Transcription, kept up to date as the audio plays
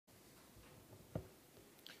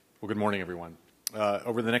Well, good morning, everyone.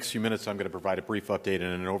 Over the next few minutes, I'm going to provide a brief update and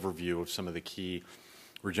an overview of some of the key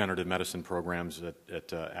regenerative medicine programs at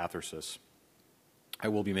Athersys. I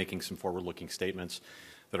will be making some forward-looking statements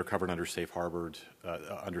that are covered under safe harbor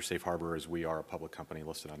as we are a public company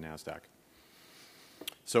listed on NASDAQ.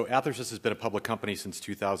 So Athersys has been a public company since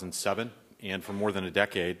 2007, and for more than a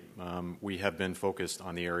decade, we have been focused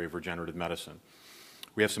on the area of regenerative medicine.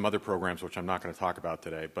 We have some other programs which I'm not going to talk about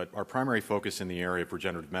today, but our primary focus in the area of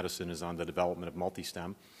regenerative medicine is on the development of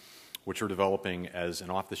MultiStem, which we're developing as an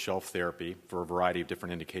off-the-shelf therapy for a variety of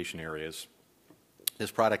different indication areas.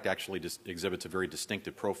 This product actually exhibits a very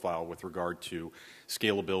distinctive profile with regard to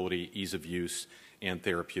scalability, ease of use, and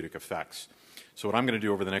therapeutic effects. So what I'm going to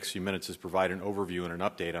do over the next few minutes is provide an overview and an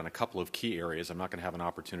update on a couple of key areas. I'm not going to have an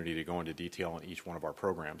opportunity to go into detail on each one of our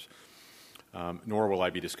programs. Nor will I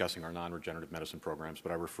be discussing our non-regenerative medicine programs,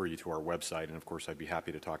 but I refer you to our website, and of course I'd be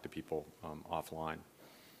happy to talk to people offline.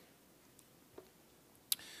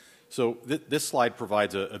 So this slide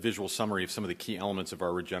provides a visual summary of some of the key elements of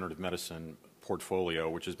our regenerative medicine portfolio,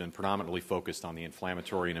 which has been predominantly focused on the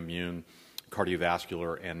inflammatory and immune,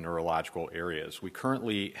 cardiovascular, and neurological areas. We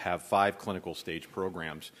currently have 5 clinical stage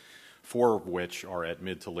programs, 4 of which are at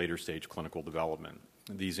mid to later stage clinical development.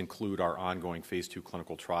 These include our ongoing phase 2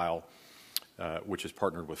 clinical trial, which is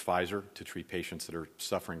partnered with Pfizer to treat patients that are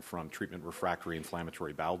suffering from treatment-refractory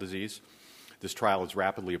inflammatory bowel disease. This trial is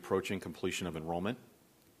rapidly approaching completion of enrollment.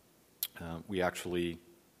 We actually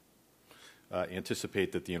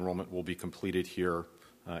anticipate that the enrollment will be completed here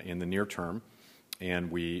in the near term,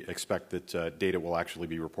 and we expect that data will actually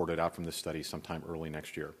be reported out from this study sometime early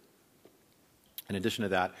next year. In addition to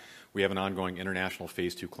that, we have an ongoing international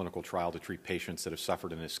phase 2 clinical trial to treat patients that have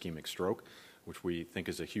suffered an ischemic stroke, which we think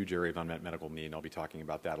is a huge area of unmet medical need, and I'll be talking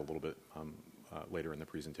about that a little bit later in the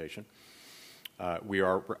presentation. We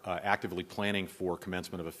are actively planning for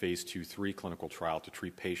commencement of a phase 2/3 clinical trial to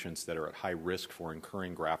treat patients that are at high risk for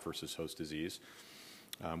incurring graft versus host disease.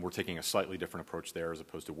 We're taking a slightly different approach there as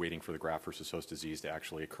opposed to waiting for the graft versus host disease to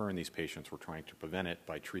actually occur in these patients. We're trying to prevent it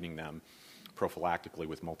by treating them prophylactically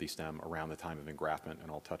with MultiStem around the time of engraftment,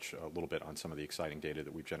 and I'll touch a little bit on some of the exciting data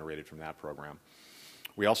that we've generated from that program.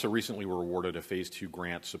 We also recently were awarded a phase 2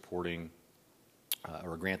 grant supporting,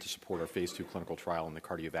 or a grant to support our phase 2 clinical trial in the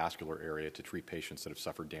cardiovascular area to treat patients that have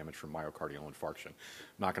suffered damage from myocardial infarction.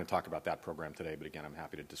 I'm not going to talk about that program today, but again, I'm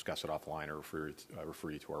happy to discuss it offline or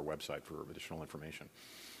refer you to our website for additional information.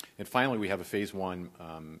 And finally, we have a phase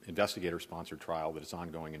 1 investigator-sponsored trial that is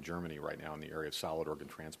ongoing in Germany right now in the area of solid organ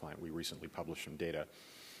transplant. We recently published some data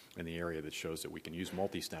in the area that shows that we can use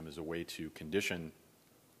MultiStem as a way to condition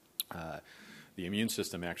the immune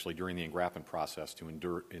system actually during the engraftment process to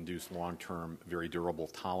induce long-term, very durable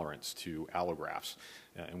tolerance to allografts.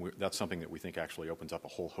 And that's something that we think actually opens up a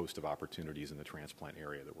whole host of opportunities in the transplant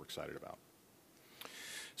area that we're excited about.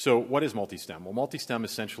 So what is MultiStem? Well, MultiStem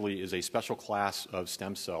essentially is a special class of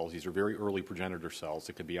stem cells. These are very early progenitor cells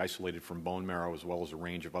that can be isolated from bone marrow as well as a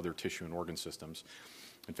range of other tissue and organ systems.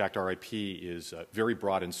 In fact, our IP is very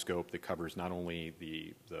broad in scope that covers not only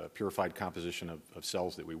the purified composition of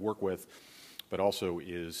cells that we work with, but also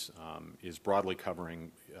is broadly covering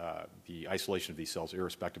the isolation of these cells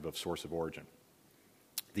irrespective of source of origin.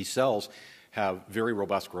 These cells have very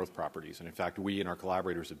robust growth properties, and in fact, we and our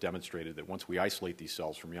collaborators have demonstrated that once we isolate these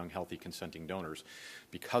cells from young, healthy, consenting donors,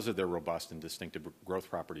 because of their robust and distinctive growth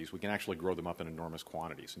properties, we can actually grow them up in enormous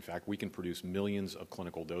quantities. In fact, we can produce millions of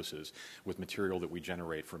clinical doses with material that we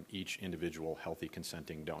generate from each individual healthy,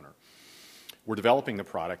 consenting donor. We're developing the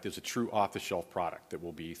product as a true off-the-shelf product that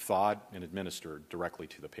will be thawed and administered directly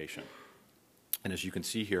to the patient. And as you can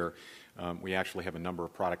see here, we actually have a number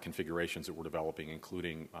of product configurations that we're developing,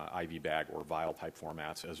 including IV bag or vial type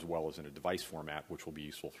formats, as well as in a device format, which will be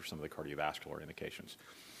useful for some of the cardiovascular indications.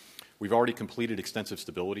 We've already completed extensive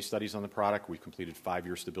stability studies on the product. We've completed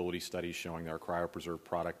 5-year stability studies showing that our cryopreserved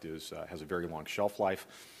product has a very long shelf life.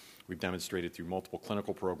 We've demonstrated through multiple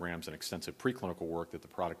clinical programs and extensive preclinical work that the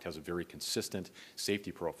product has a very consistent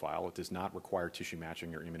safety profile. It does not require tissue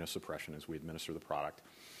matching or immunosuppression as we administer the product.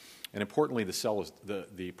 And importantly,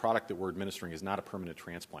 the product that we're administering is not a permanent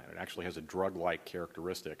transplant. It actually has a drug-like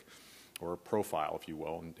characteristic or a profile, if you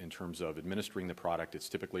will, in terms of administering the product. It's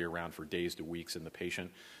typically around for days to weeks in the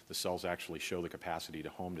patient. The cells actually show the capacity to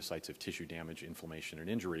home to sites of tissue damage, inflammation, and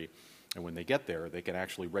injury. And when they get there, they can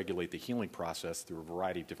actually regulate the healing process through a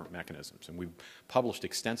variety of different mechanisms. And we've published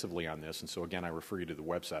extensively on this, and so again, I refer you to the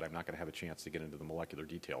website. I'm not going to have a chance to get into the molecular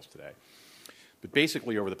details today. But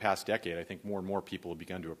basically, over the past decade, I think more and more people have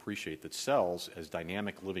begun to appreciate that cells, as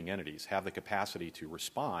dynamic living entities, have the capacity to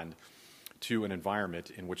respond to an environment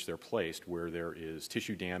in which they're placed where there is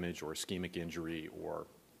tissue damage or ischemic injury or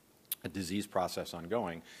a disease process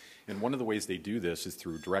ongoing. And one of the ways they do this is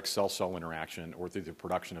through direct cell-cell interaction or through the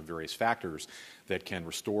production of various factors that can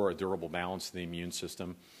restore a durable balance to the immune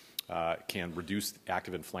system, can reduce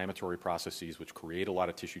active inflammatory processes, which create a lot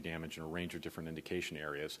of tissue damage in a range of different indication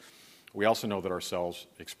areas. We also know that our cells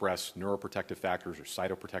express neuroprotective factors or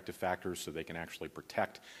cytoprotective factors, so they can actually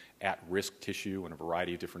protect at-risk tissue in a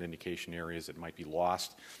variety of different indication areas that might be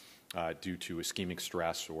lost due to ischemic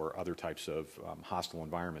stress or other types of hostile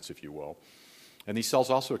environments, if you will. And these cells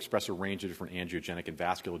also express a range of different angiogenic and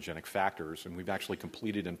vasculogenic factors, and we've actually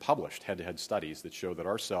completed and published head-to-head studies that show that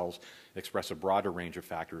our cells express a broader range of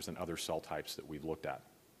factors than other cell types that we've looked at,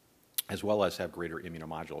 as well as have greater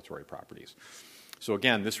immunomodulatory properties. So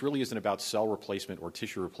again, this really isn't about cell replacement or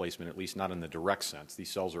tissue replacement, at least not in the direct sense.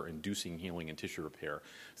 These cells are inducing healing and tissue repair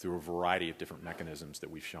through a variety of different mechanisms that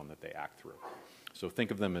we've shown that they act through. So think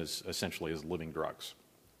of them as essentially as living drugs.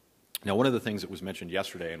 Now, one of the things that was mentioned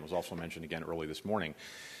yesterday and was also mentioned again early this morning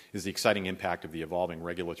is the exciting impact of the evolving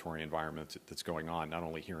regulatory environment that's going on, not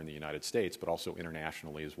only here in the United States, but also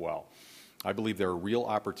internationally as well. I believe there are real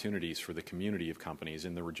opportunities for the community of companies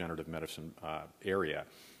in the regenerative medicine area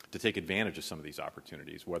to take advantage of some of these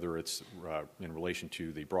opportunities, whether it's in relation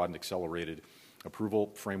to the broad and accelerated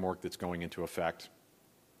approval framework that's going into effect,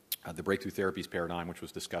 the breakthrough therapies paradigm, which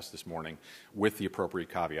was discussed this morning, with the appropriate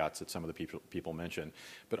caveats that some of the people mentioned,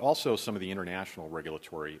 but also some of the international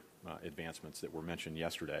regulatory advancements that were mentioned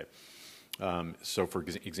yesterday. So, for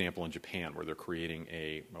example, in Japan, where they're creating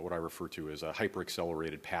what I refer to as a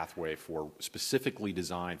hyper-accelerated pathway specifically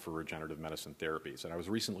designed for regenerative medicine therapies. And I was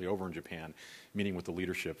recently over in Japan meeting with the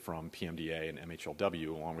leadership from PMDA and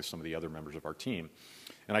MHLW, along with some of the other members of our team.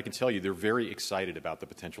 And I can tell you they're very excited about the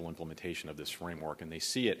potential implementation of this framework, and they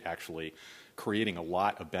see it actually creating a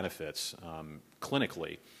lot of benefits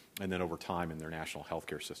clinically and then over time in their national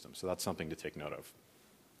healthcare system. So that's something to take note of.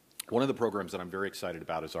 One of the programs that I'm very excited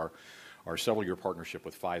about is our several-year partnership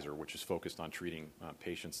with Pfizer, which is focused on treating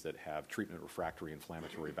patients that have treatment-refractory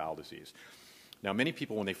inflammatory bowel disease. Now, many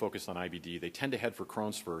people, when they focus on IBD, they tend to head for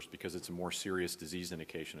Crohn's first because it's a more serious disease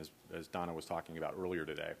indication, as Donna was talking about earlier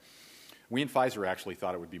today. We in Pfizer actually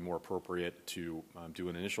thought it would be more appropriate to do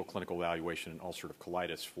an initial clinical evaluation in ulcerative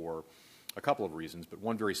colitis for a couple of reasons, but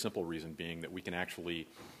one very simple reason being that we can actually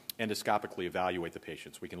endoscopically evaluate the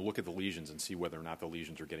patients. We can look at the lesions and see whether or not the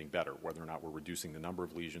lesions are getting better, whether or not we're reducing the number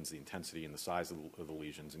of lesions, the intensity and the size of the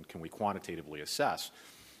lesions, and can we quantitatively assess,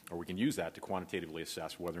 or we can use that to quantitatively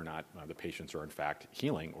assess whether or not the patients are in fact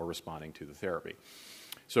healing or responding to the therapy.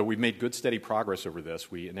 So we've made good, steady progress over this.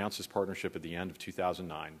 We announced this partnership at the end of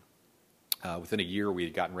 2009. Within a year, we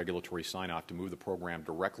had gotten regulatory sign-off to move the program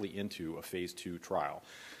directly into a phase 2 trial,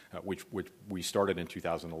 which we started in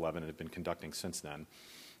 2011 and have been conducting since then.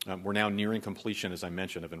 We're now nearing completion, as I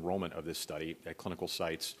mentioned, of enrollment of this study at clinical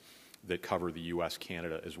sites that cover the U.S.,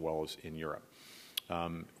 Canada, as well as in Europe.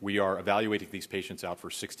 We are evaluating these patients out for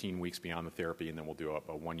 16 weeks beyond the therapy, and then we'll do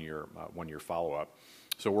a one-year follow-up.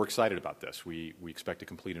 So we're excited about this. We expect to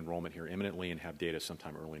complete enrollment here imminently and have data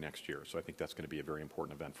sometime early next year. So I think that's going to be a very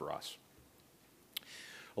important event for us.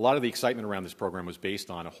 A lot of the excitement around this program was based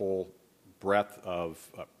on a whole breadth of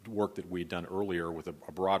work that we'd done earlier with a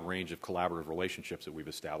broad range of collaborative relationships that we've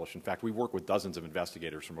established. In fact, we work with dozens of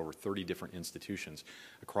investigators from over 30 different institutions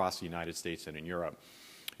across the United States and in Europe.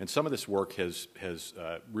 And some of this work has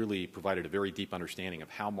really provided a very deep understanding of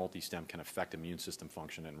how MultiStem can affect immune system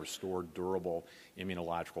function and restore durable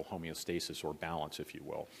immunological homeostasis or balance, if you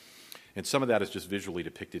will. And some of that is just visually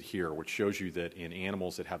depicted here, which shows you that in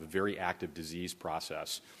animals that have a very active disease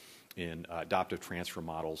process in adoptive transfer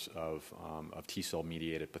models of T-cell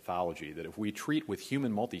mediated pathology, that if we treat with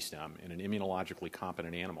human MultiStem in an immunologically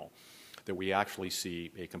competent animal, that we actually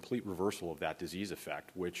see a complete reversal of that disease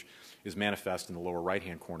effect, which is manifest in the lower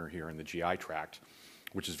right-hand corner here in the GI tract,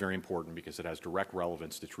 which is very important because it has direct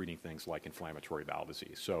relevance to treating things like inflammatory bowel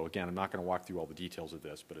disease. So again, I'm not going to walk through all the details of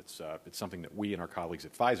this, but it's something that we and our colleagues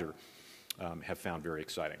at Pfizer have found very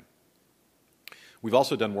exciting. We've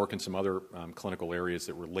also done work in some other clinical areas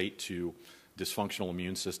that relate to dysfunctional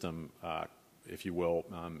immune system, if you will,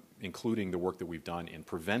 including the work that we've done in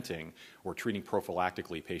preventing or treating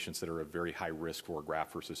prophylactically patients that are at very high risk for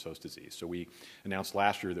graft versus host disease. So we announced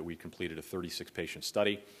last year that we completed a 36-patient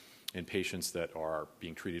study in patients that are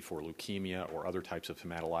being treated for leukemia or other types of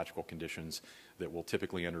hematological conditions that will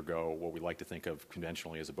typically undergo what we like to think of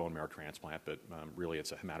conventionally as a bone marrow transplant, but really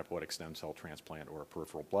it's a hematopoietic stem cell transplant or a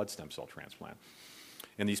peripheral blood stem cell transplant.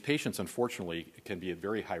 And these patients, unfortunately, can be at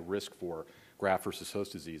very high risk for graft versus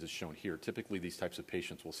host disease, as shown here. Typically, these types of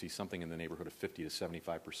patients will see something in the neighborhood of 50 to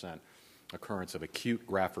 75% occurrence of acute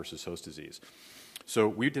graft versus host disease. So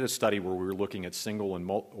we did a study where we were looking at single and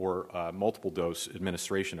multiple dose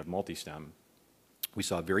administration of MultiStem. We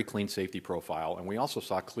saw a very clean safety profile, and we also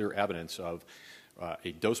saw clear evidence of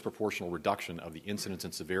a dose proportional reduction of the incidence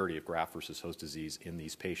and severity of graft versus host disease in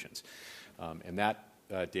these patients. And that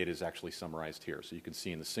data is actually summarized here. So you can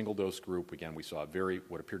see in the single dose group, again, we saw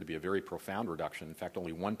what appeared to be a very profound reduction. In fact,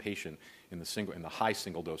 only one patient in the high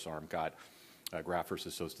single dose arm got graft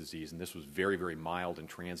versus host disease, and this was very, very mild and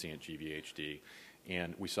transient GVHD.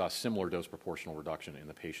 And we saw a similar dose proportional reduction in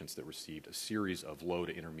the patients that received a series of low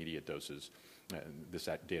to intermediate doses, this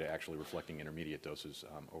data actually reflecting intermediate doses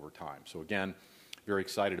over time. So again, very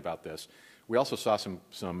excited about this. We also saw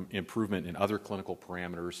some improvement in other clinical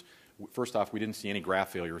parameters. First off, we didn't see any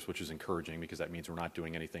graft failures, which is encouraging because that means we're not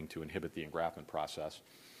doing anything to inhibit the engraftment process.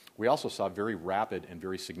 We also saw very rapid and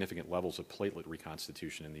very significant levels of platelet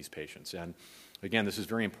reconstitution in these patients. And again, this is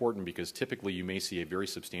very important because typically you may see a very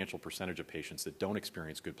substantial percentage of patients that don't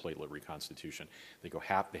experience good platelet reconstitution. They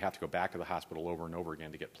have to go back to the hospital over and over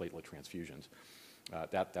again to get platelet transfusions.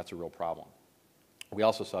 That's a real problem. We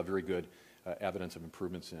also saw very good evidence of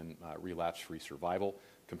improvements in relapse-free survival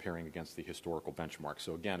comparing against the historical benchmark.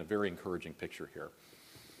 So again, a very encouraging picture here.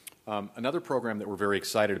 Another program that we're very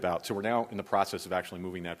excited about, so we're now in the process of actually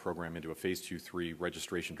moving that program into a phase 2/3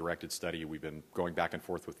 registration-directed study. We've been going back and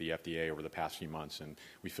forth with the FDA over the past few months, and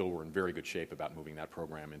we feel we're in very good shape about moving that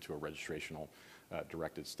program into a registrational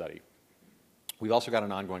directed study. We've also got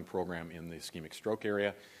an ongoing program in the ischemic stroke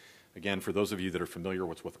area. Again, for those of you that are familiar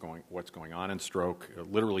with what's going on in stroke,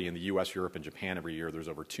 literally in the US, Europe, and Japan every year, there's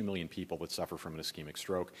over 2 million people that suffer from an ischemic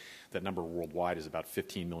stroke. That number worldwide is about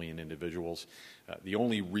 15 million individuals. The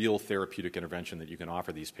only real therapeutic intervention that you can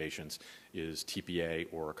offer these patients is TPA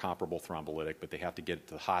or a comparable thrombolytic, but they have to get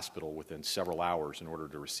to the hospital within several hours in order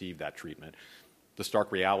to receive that treatment. The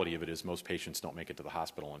stark reality of it is most patients don't make it to the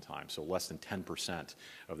hospital in time, so less than 10%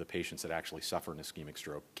 of the patients that actually suffer an ischemic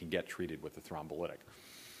stroke can get treated with a thrombolytic.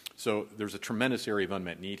 So there's a tremendous area of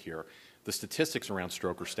unmet need here. The statistics around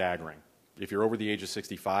stroke are staggering. If you're over the age of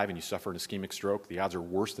 65 and you suffer an ischemic stroke, the odds are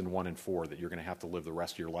worse than 1 in 4 that you're going to have to live the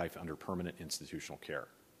rest of your life under permanent institutional care.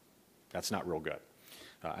 That's not real good.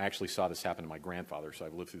 I actually saw this happen to my grandfather, so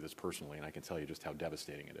I've lived through this personally, and I can tell you just how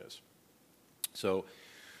devastating it is. So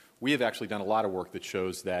we have actually done a lot of work that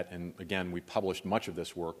shows that, and again, we published much of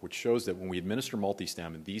this work, which shows that when we administer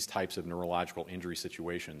MultiStem in these types of neurological injury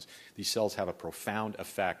situations, these cells have a profound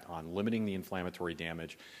effect on limiting the inflammatory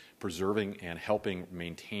damage, preserving and helping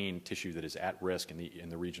maintain tissue that is at risk in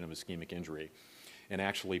the region of ischemic injury, and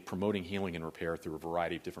actually promoting healing and repair through a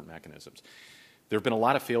variety of different mechanisms. There have been a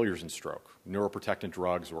lot of failures in stroke, neuroprotectant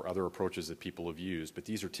drugs or other approaches that people have used, but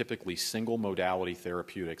these are typically single modality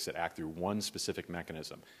therapeutics that act through one specific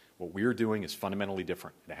mechanism. What we're doing is fundamentally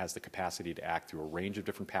different. It has the capacity to act through a range of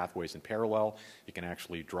different pathways in parallel. It can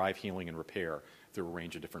actually drive healing and repair through a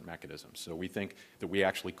range of different mechanisms. So we think that we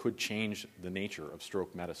actually could change the nature of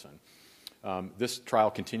stroke medicine. This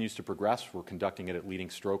trial continues to progress. We're conducting it at leading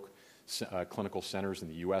stroke clinical centers in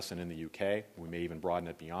the US and in the UK. We may even broaden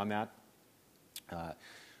it beyond that.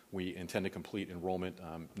 We intend to complete enrollment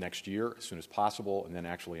next year as soon as possible and then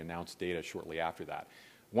actually announce data shortly after that.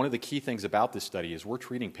 One of the key things about this study is we're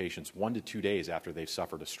treating patients 1 to 2 days after they've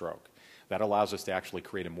suffered a stroke. That allows us to actually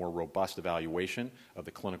create a more robust evaluation of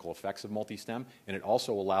the clinical effects of MultiStem, and it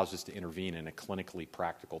also allows us to intervene in a clinically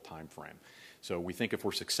practical time frame. So we think if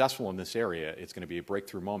we're successful in this area, it's going to be a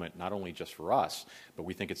breakthrough moment, not only just for us, but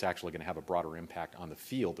we think it's actually going to have a broader impact on the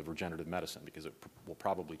field of regenerative medicine because it will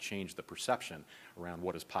probably change the perception around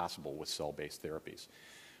what is possible with cell-based therapies.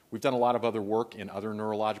 We've done a lot of other work in other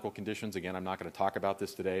neurological conditions. Again, I'm not going to talk about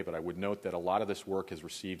this today, but I would note that a lot of this work has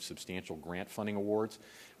received substantial grant funding awards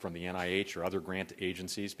from the NIH or other grant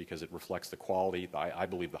agencies because it reflects the quality, I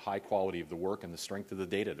believe the high quality of the work and the strength of the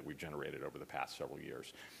data that we've generated over the past several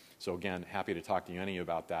years. So again, happy to talk to any of you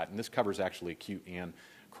about that. And this covers actually acute and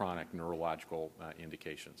chronic neurological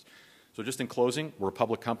indications. So just in closing, we're a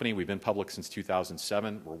public company. We've been public since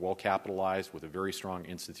 2007. We're well capitalized with a very strong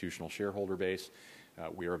institutional shareholder base.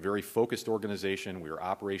 We are a very focused organization. We are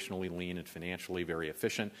operationally lean and financially very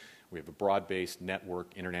efficient. We have a broad-based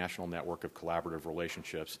network, international network of collaborative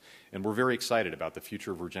relationships. And we're very excited about the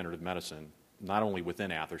future of regenerative medicine, not only within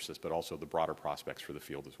Athersys, but also the broader prospects for the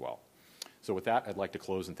field as well. So with that, I'd like to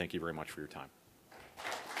close and thank you very much for your time.